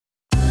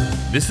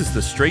This is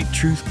the Straight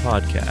Truth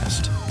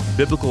Podcast,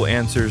 biblical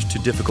answers to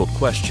difficult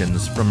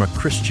questions from a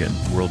Christian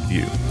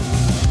worldview.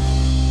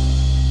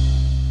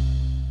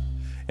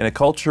 In a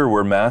culture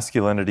where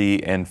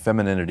masculinity and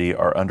femininity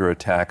are under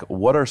attack,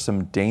 what are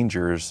some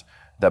dangers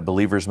that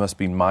believers must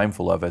be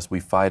mindful of as we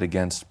fight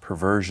against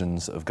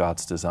perversions of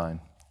God's design?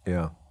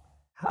 Yeah.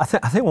 I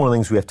think one of the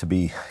things we have to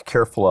be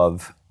careful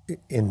of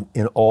in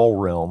all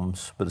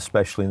realms, but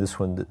especially in this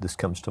one that this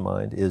comes to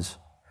mind, is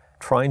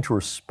trying to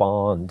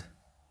respond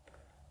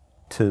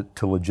to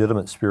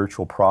legitimate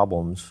spiritual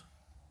problems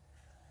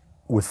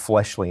with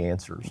fleshly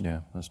answers. Yeah,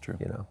 that's true.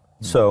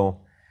 So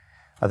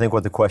I think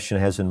what the question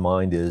has in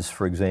mind is,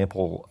 for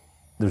example,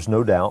 there's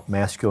no doubt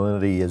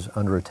masculinity is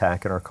under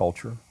attack in our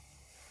culture.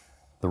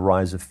 The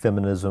rise of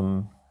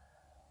feminism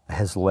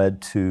has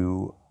led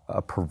to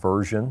a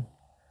perversion,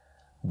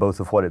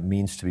 both of what it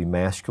means to be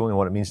masculine and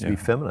what it means to be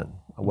feminine,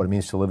 what it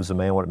means to live as a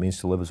man, what it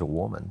means to live as a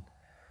woman.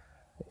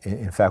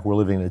 In fact, we're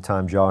living in a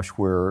time, Josh,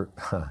 where,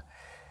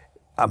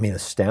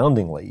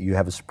 astoundingly, you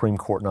have a Supreme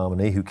Court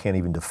nominee who can't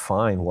even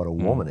define what a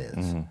woman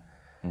is.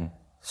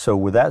 So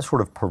with that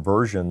sort of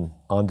perversion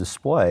on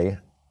display,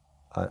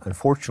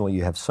 unfortunately,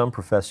 you have some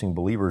professing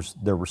believers,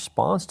 their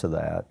response to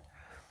that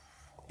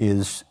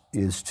is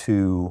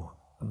to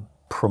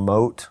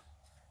promote,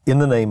 in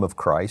the name of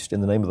Christ,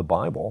 in the name of the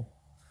Bible,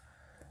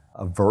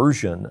 a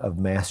version of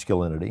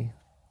masculinity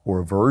or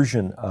a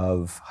version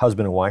of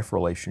husband and wife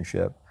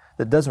relationship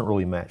that doesn't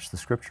really match the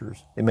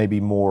Scriptures. It may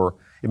be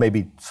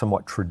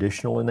somewhat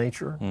traditional in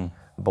nature,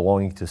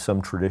 belonging to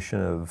some tradition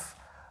of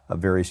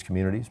various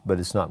communities, but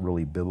it's not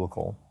really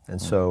biblical.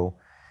 And so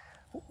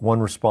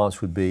one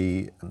response would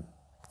be,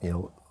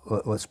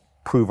 let's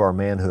prove our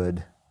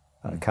manhood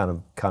kind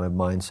of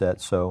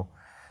mindset. So,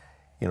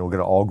 we're going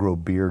to all grow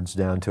beards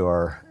down to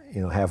our,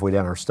 halfway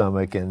down our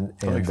stomach and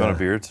Make fun of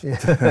beards.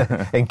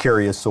 and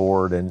carry a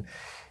sword and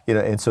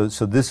so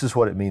this is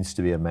what it means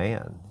to be a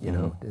man,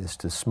 is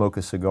to smoke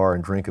a cigar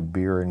and drink a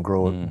beer and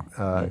grow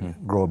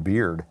a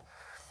beard.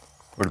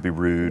 Or to be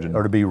rude and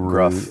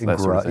gruff, that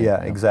sort of thing.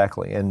 Yeah,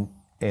 exactly.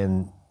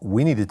 And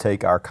we need to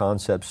take our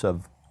concepts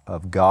of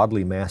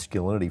godly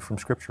masculinity from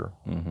Scripture.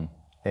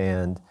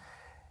 And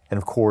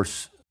of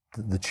course,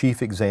 the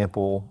chief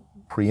example,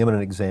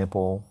 preeminent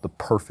example, the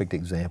perfect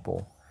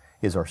example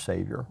is our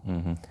Savior.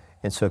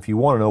 And so if you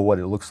want to know what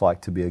it looks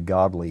like to be a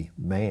godly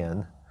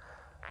man,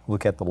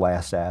 look at the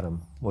last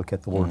Adam, look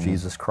at the Lord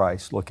Jesus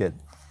Christ, look at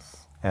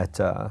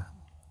the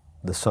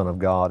Son of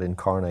God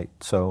incarnate.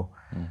 So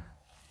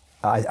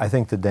I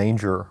think the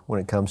danger when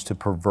it comes to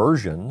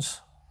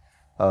perversions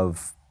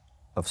of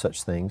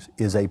such things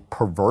is a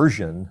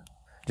perversion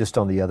just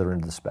on the other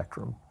end of the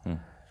spectrum.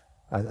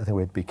 I think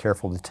we have to be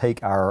careful to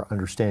take our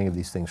understanding of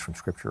these things from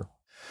Scripture.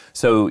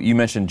 So you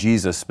mentioned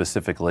Jesus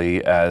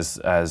specifically as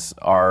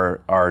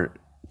our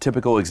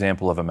typical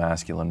example of a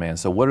masculine man.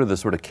 So what are the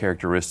sort of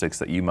characteristics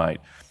that you might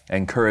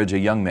encourage a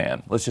young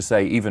man, let's just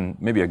say even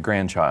maybe a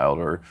grandchild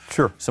or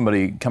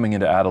somebody coming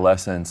into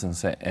adolescence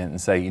and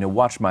say,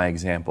 watch my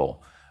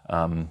example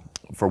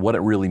for what it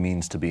really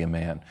means to be a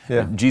man.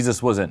 Yeah.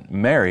 Jesus wasn't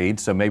married,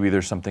 so maybe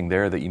there's something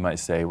there that you might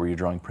say where you're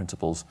drawing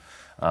principles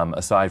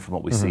aside from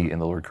what we see in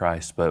the Lord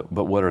Christ, but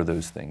what are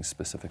those things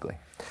specifically?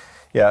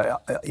 Yeah,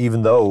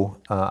 even though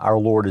our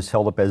Lord is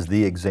held up as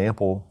the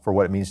example for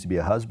what it means to be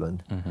a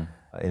husband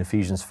in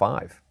Ephesians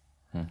 5,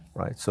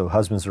 right? So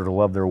husbands are to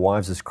love their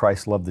wives as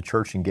Christ loved the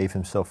church and gave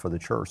himself for the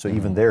church. So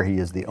even there he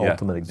is the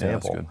ultimate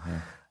example. Yeah, that's good.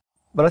 Yeah.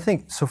 But I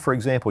think, so for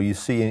example, you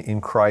see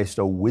in Christ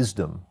a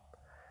wisdom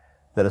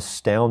that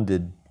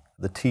astounded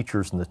the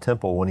teachers in the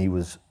temple when he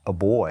was a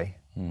boy,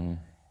 and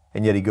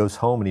yet he goes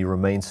home and he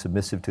remains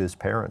submissive to his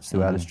parents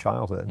throughout his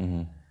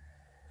childhood.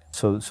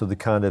 So the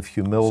kind of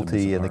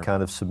humility and the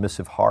kind of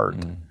submissive heart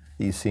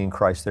that you see in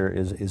Christ there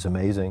is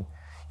amazing.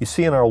 You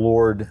see in our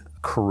Lord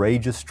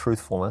courageous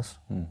truthfulness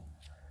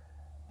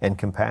and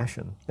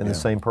compassion in the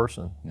same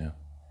person.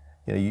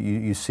 Yeah.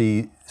 You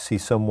see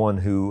someone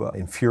who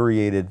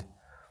infuriated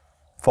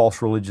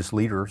false religious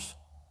leaders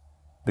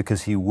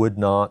because he would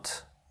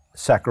not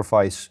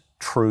sacrifice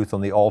truth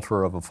on the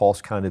altar of a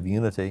false kind of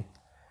unity,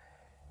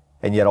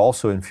 and yet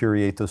also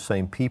infuriate those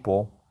same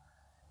people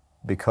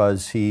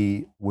because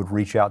he would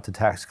reach out to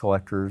tax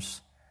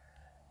collectors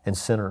and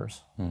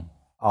sinners,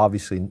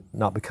 obviously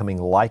not becoming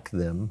like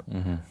them,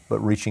 but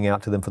reaching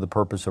out to them for the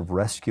purpose of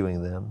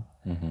rescuing them.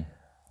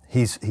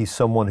 He's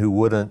someone who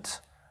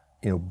wouldn't,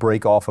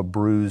 break off a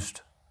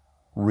bruised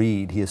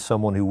reed. He is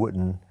someone who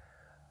wouldn't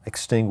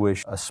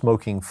extinguish a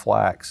smoking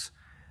flax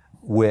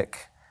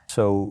wick.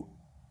 So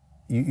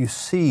you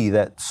see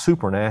that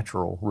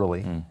supernatural,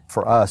 really.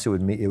 For us, it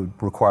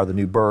would require the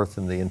new birth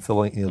and the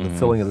infilling, the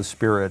filling of the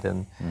Spirit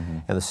and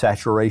the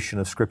saturation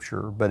of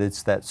Scripture. But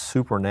it's that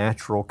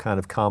supernatural kind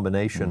of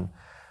combination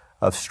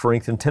of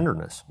strength and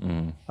tenderness,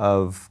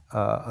 of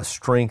a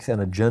strength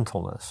and a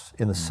gentleness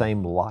in the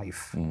same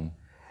life,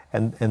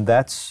 and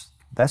that's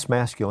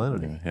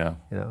masculinity.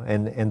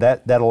 And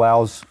that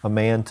allows a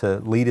man to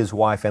lead his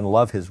wife and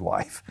love his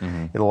wife.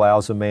 It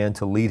allows a man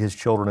to lead his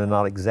children and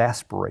not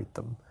exasperate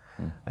them.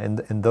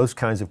 And those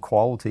kinds of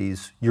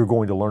qualities you're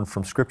going to learn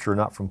from Scripture,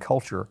 not from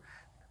culture,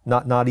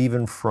 not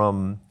even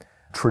from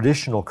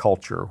traditional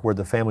culture, where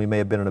the family may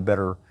have been in a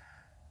better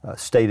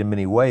state in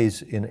many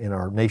ways in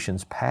our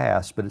nation's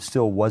past, but it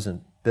still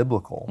wasn't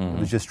biblical. It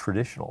was just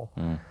traditional.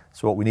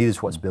 So what we need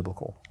is what's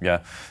biblical.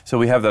 Yeah. So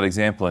we have that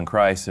example in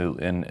Christ,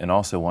 and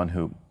also one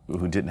who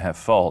didn't have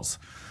faults,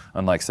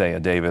 unlike, say, a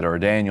David or a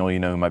Daniel,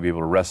 who might be able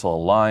to wrestle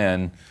a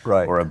lion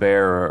or a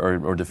bear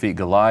or defeat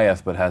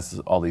Goliath, but has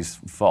all these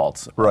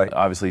faults. Right.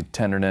 Obviously,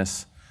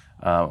 tenderness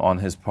on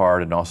his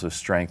part, and also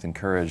strength and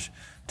courage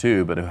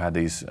too, but who had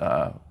these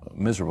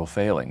miserable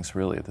failings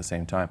really at the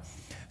same time.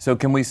 So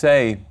can we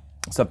say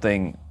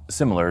something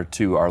similar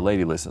to our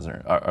lady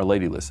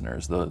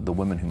listeners, the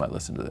women who might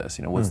listen to this?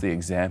 What's the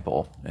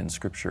example in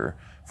Scripture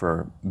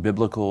for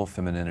biblical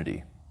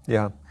femininity?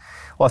 Yeah.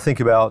 Well, I think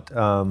about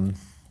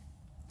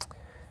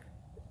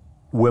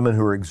women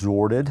who are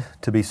exhorted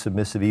to be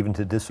submissive even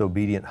to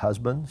disobedient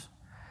husbands.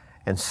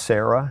 And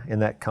Sarah, in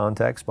that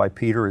context, by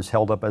Peter, is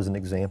held up as an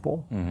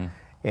example.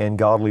 And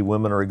godly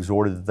women are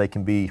exhorted that they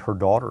can be her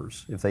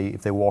daughters if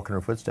they walk in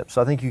her footsteps.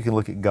 So I think you can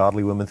look at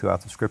godly women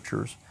throughout the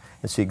Scriptures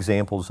and see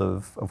examples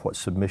of what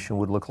submission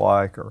would look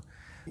like, or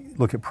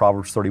look at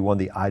Proverbs 31,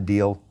 the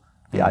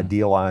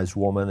idealized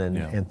woman,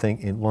 and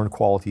think and learn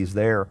qualities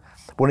there.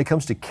 But when it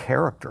comes to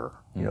character,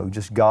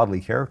 just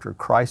godly character,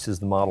 Christ is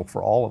the model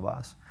for all of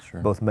us,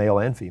 both male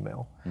and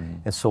female.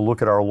 And so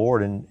look at our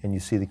Lord, and you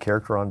see the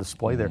character on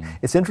display there.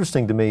 It's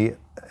interesting to me,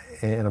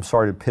 and I'm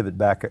sorry to pivot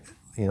back,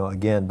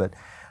 again, but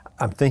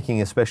I'm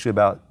thinking especially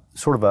about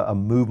sort of a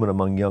movement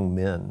among young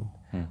men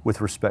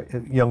with respect,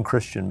 young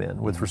Christian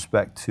men with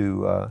respect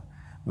to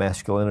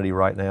masculinity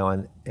right now,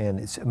 and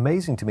it's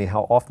amazing to me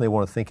how often they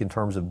want to think in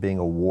terms of being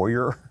a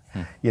warrior,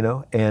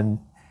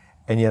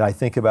 and yet I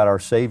think about our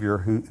Savior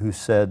who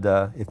said,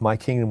 if my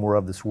kingdom were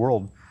of this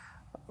world,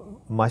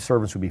 my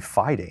servants would be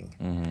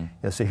fighting.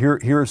 So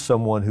here is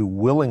someone who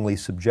willingly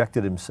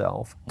subjected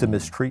himself to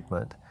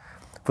mistreatment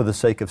for the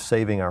sake of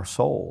saving our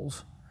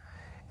souls.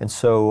 And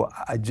so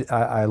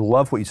I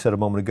love what you said a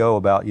moment ago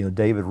about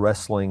David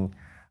wrestling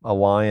a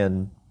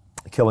lion,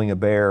 killing a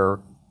bear,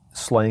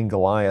 slaying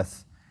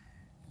Goliath,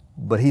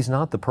 but he's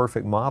not the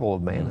perfect model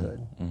of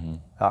manhood.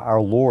 Our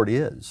Lord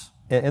is.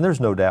 And there's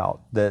no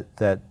doubt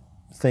that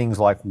things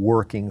like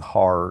working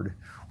hard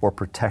or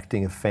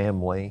protecting a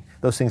family,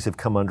 those things have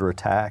come under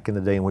attack in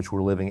the day in which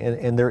we're living.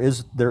 And there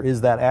is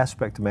that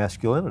aspect to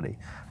masculinity,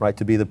 right?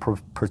 To be the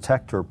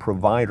protector,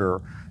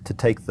 provider, to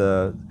take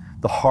the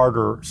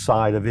harder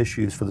side of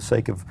issues for the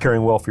sake of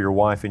caring well for your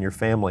wife and your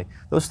family.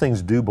 Those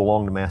things do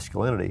belong to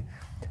masculinity,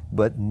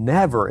 but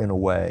never in a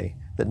way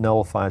that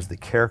nullifies the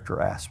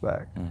character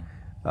aspects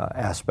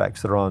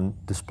that are on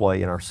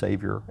display in our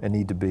Savior and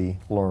need to be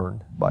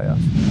learned by us.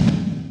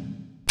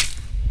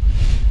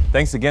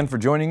 Thanks again for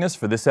joining us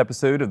for this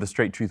episode of the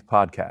Straight Truth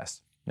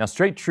Podcast. Now,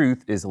 Straight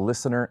Truth is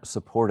listener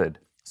supported.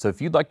 So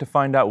if you'd like to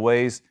find out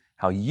ways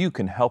how you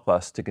can help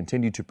us to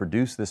continue to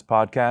produce this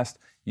podcast,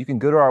 you can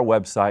go to our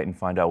website and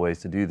find out ways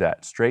to do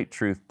that,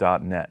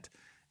 straighttruth.net.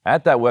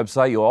 At that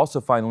website, you'll also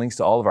find links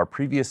to all of our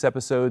previous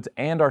episodes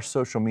and our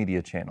social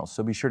media channels,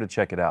 so be sure to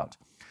check it out.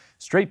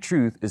 Straight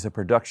Truth is a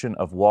production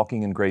of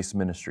Walking in Grace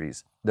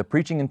Ministries, the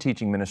preaching and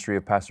teaching ministry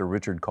of Pastor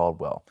Richard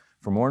Caldwell.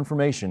 For more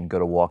information, go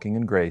to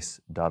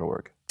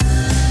walkingingrace.org.